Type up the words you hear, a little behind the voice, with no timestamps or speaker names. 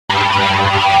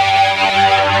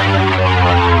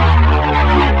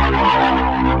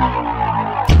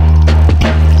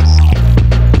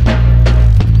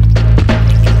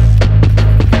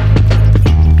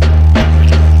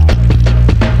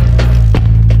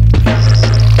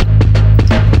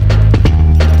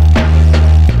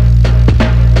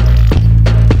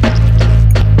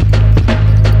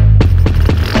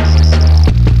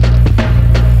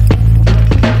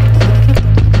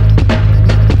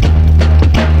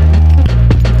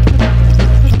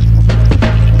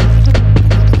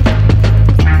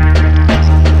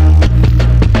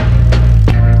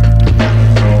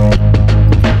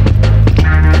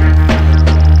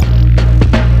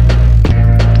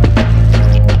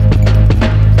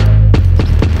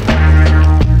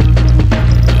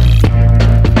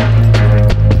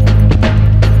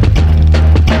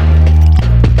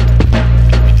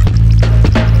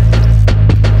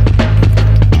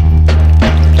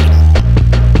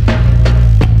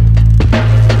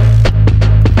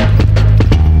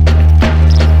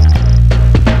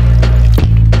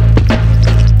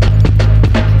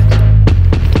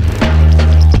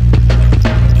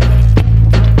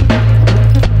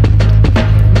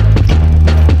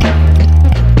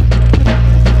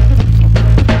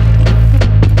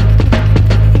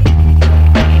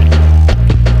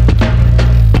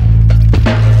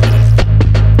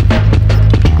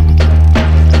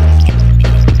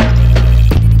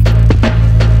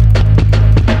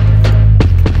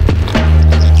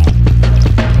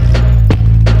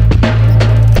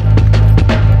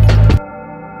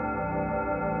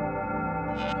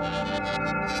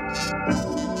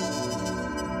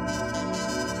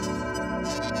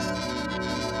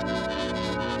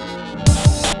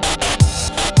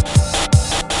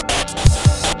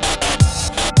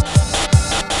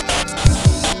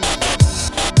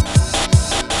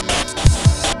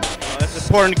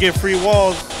important to get free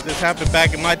walls. This happened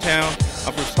back in my town.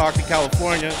 I'm from Stockton,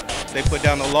 California. They put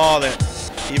down the law that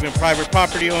even private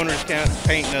property owners can't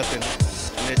paint nothing.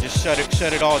 And they just shut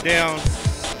it all down.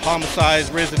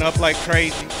 Homicides risen up like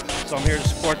crazy. So I'm here to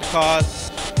support the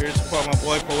cause. Here to support my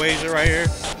boy Poasia right here.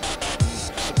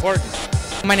 Support.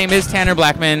 My name is Tanner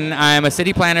Blackman. I'm a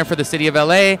city planner for the city of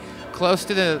LA. Close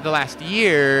to the last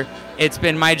year, it's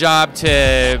been my job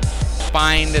to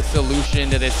find a solution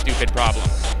to this stupid problem.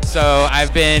 So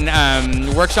I've been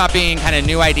workshopping kind of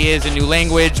new ideas and new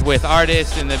language with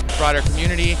artists in the broader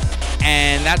community,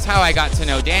 and that's how I got to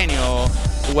know Daniel,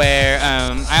 where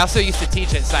I also used to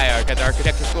teach at SciArc at the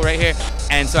architecture school right here,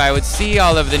 and so I would see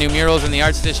all of the new murals in the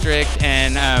arts district,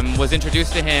 and was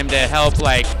introduced to him to help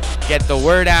like get the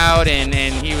word out, and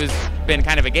he was been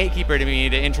kind of a gatekeeper to me,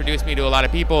 to introduce me to a lot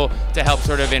of people to help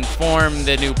sort of inform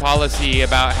the new policy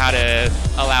about how to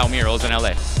allow murals in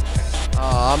LA.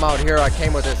 I'm out here, I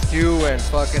came with a stew and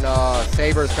fucking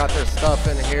Sabres got their stuff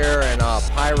in here, and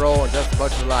Pyro, and just a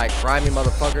bunch of like grimy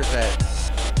motherfuckers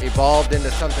that evolved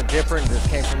into something different. This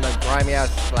came from the grimy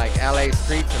ass like LA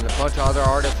streets, and a bunch of other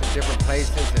artists from different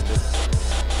places, and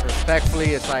just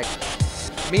respectfully, it's like,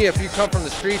 me, if you come from the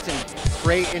streets and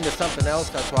create into something else,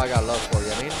 that's why I got love for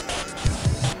you, I mean?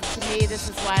 To me, this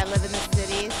is why I live in the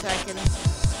city, so I can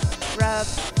rub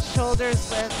shoulders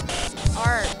with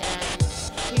art and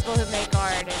people who make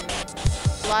art, and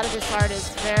a lot of this art is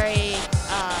very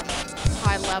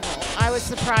high level. I was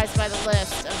surprised by the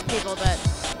list of people that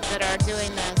are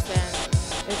doing this,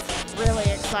 and it's really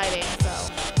exciting, so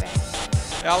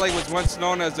thanks. LA was once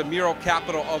known as the mural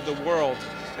capital of the world,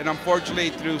 and unfortunately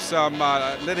through some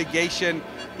litigation,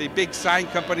 the big sign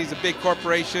companies, the big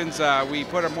corporations, we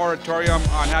put a moratorium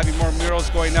on having more murals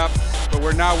going up, but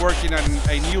we're now working on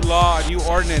a new law, a new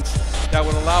ordinance that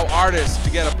would allow artists to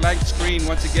get a blank screen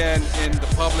once again in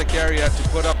the public area to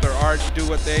put up their art, to do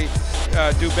what they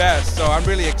do best. So I'm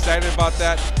really excited about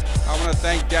that. I want to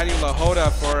thank Dan Lahoda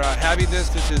for having this.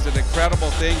 This is an incredible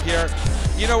thing here.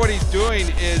 You know what he's doing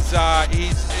is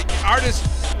artists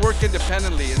work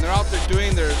independently, and they're out there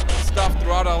doing their stuff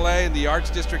throughout LA and the arts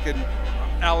district in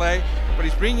LA, but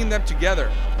he's bringing them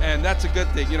together, and that's a good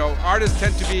thing. You know, artists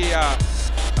tend to be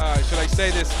should I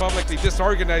say this publicly,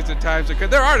 disorganized at times,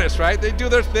 because they're artists, right? They do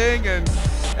their thing, and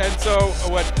so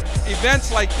what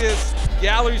events like this,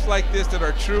 galleries like this that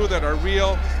are true, that are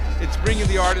real, it's bringing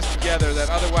the artists together that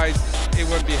otherwise it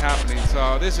wouldn't be happening.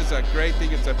 So this is a great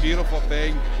thing. It's a beautiful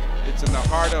thing. It's in the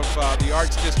heart of the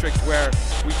arts district, where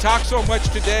we talk so much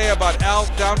today about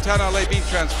downtown LA being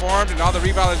transformed and all the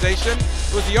revitalization.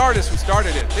 It was the artists who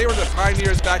started it. They were the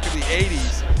pioneers back in the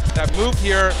 80s that moved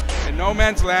here in no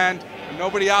man's land.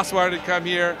 Nobody else wanted to come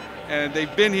here, and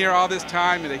they've been here all this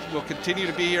time, and they will continue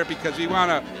to be here because we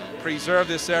want to preserve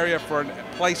this area for a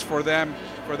place for them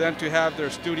to have their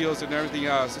studios and everything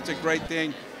else. It's a great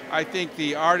thing. I think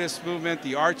the artist movement,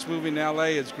 the arts movement in LA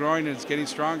is growing and it's getting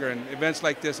stronger, and events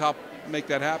like this help make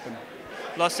that happen.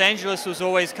 Los Angeles was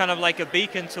always kind of like a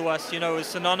beacon to us, you know, it's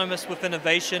synonymous with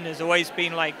innovation, has always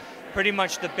been like pretty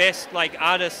much the best like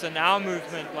artists in our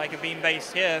movement like have been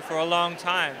based here for a long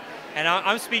time. And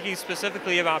I'm speaking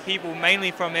specifically about people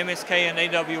mainly from MSK and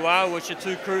AWR, which are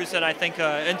two crews that I think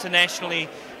are internationally,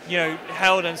 you know,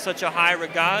 held in such a high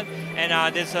regard.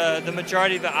 And there's the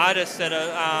majority of the artists that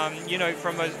are, you know,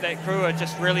 from that crew are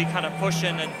just really kind of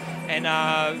pushing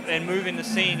and moving the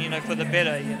scene, you know, for the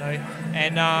better, you know.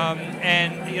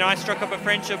 And you know, I struck up a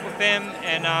friendship with them,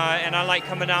 and I like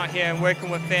coming out here and working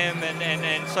with them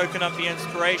and soaking up the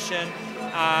inspiration.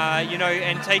 You know,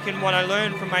 and taking what I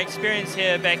learned from my experience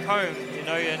here back home, you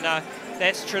know, and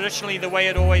that's traditionally the way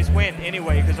it always went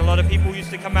anyway, because a lot of people used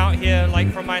to come out here, like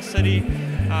from my city,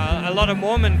 a lot of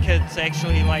Mormon kids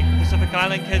actually, like Pacific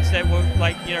Island kids that were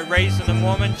like, you know, raised in the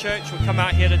Mormon church would come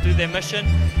out here to do their mission.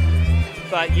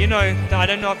 But, you know, I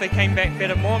don't know if they came back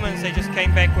better Mormons, they just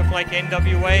came back with like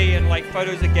NWA and like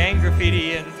photos of gang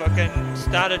graffiti and fucking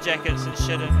starter jackets and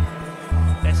shit. And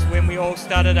that's when we all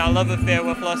started our love affair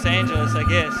with Los Angeles, I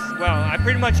guess. Well, I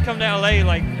pretty much come to LA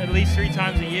like at least 3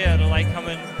 times a year to like come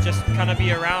and just kind of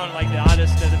be around like the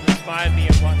artists that have inspired me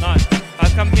and whatnot.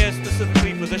 I've come here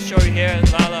specifically for this show here at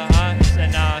LALA Arts,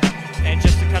 and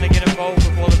just to kind of get involved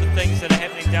with all of the things that are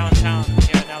happening downtown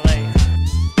here in LA.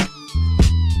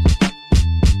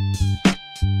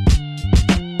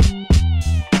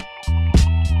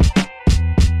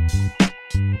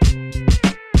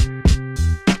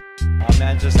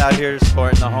 I'm just out here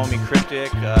supporting the homie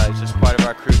Cryptic. It's just part of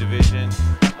our crew division.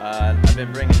 I've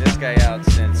been bringing this guy out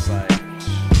since like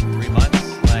 3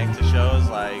 months, like to shows.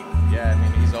 Yeah, I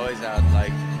mean, he's always out,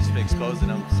 like just exposing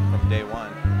them from day one.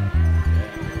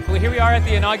 We here we are at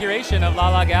the inauguration of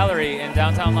LALAGallery in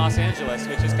downtown Los Angeles,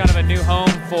 which is kind of a new home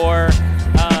for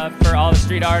all the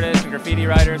street artists and graffiti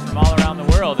writers from all around the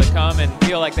world to come and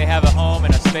feel like they have a home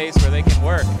and a space where they can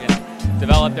work and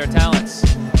develop their talents.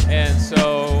 And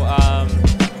so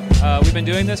we've been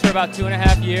doing this for about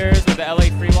 2.5 years with the LA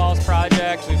Freewalls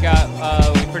Project.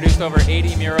 We've produced over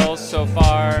 80 murals so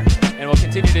far, and we'll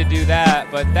continue to do that.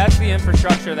 But that's the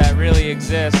infrastructure that really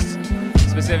exists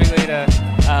specifically to.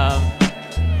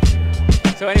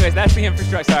 So anyways, that's the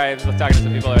infrastructure. Sorry, I was talking to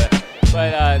some people over there.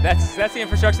 But that's the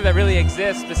infrastructure that really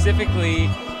exists specifically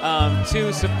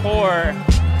to support.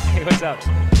 Hey, what's up?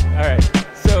 All right.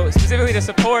 So specifically to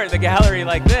support the gallery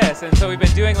like this, and so we've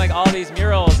been doing like all these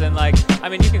murals, and like, I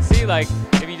mean, you can see like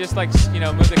if you just like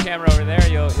move the camera over there,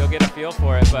 you'll get a feel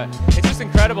for it. But it's just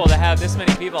incredible to have this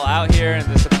many people out here and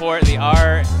to support the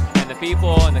art and the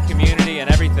people and the community and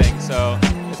everything. So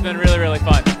it's been really, really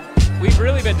fun. We've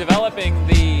really been developing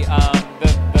the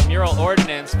mural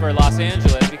ordinance for Los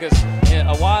Angeles because in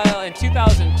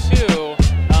 2002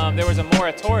 there was a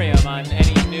moratorium on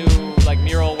any new like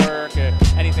mural work or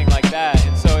anything like that,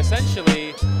 and so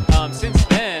essentially since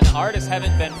then artists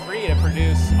haven't been free to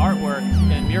produce artwork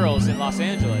and murals in Los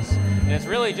Angeles, and it's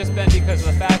really just been because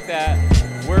of the fact that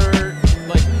we're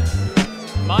like,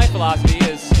 my philosophy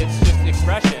is it's just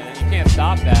expression and you can't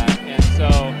stop that, and so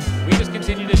we just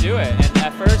continue to do it. And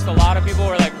at first a lot of people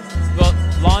were like, well,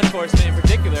 law enforcement in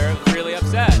particular was really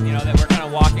upset, that we're kind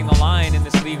of walking the line in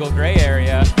this legal gray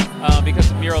area because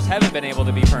the murals haven't been able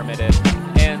to be permitted.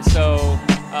 And so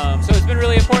it's been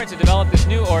really important to develop this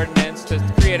new ordinance to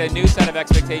create a new set of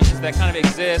expectations that kind of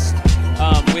exist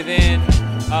within,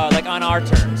 like on our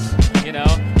terms,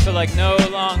 So like no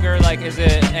longer like is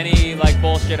it any like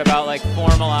bullshit about like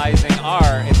formalizing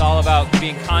art. It's all about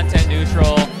being content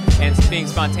neutral and being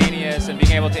spontaneous and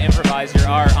being able to improvise your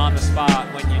art on the spot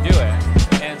when you do it.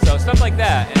 And so stuff like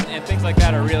that and things like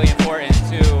that are really important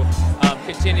to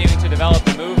continuing to develop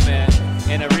the movement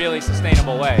in a really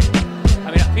sustainable way.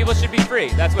 I mean, people should be free.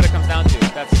 That's what it comes down to.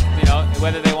 That's,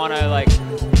 whether they want to like,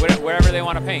 wherever they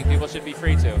want to paint, people should be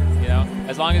free to,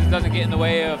 As long as it doesn't get in the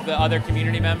way of the other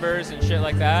community members and shit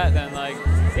like that, then like,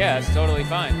 yeah, it's totally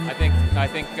fine. I think,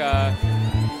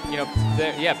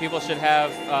 people should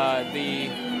have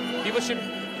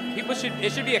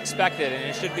it should be expected, and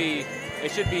it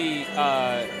should be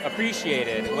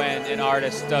appreciated when an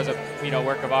artist does a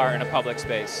work of art in a public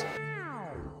space.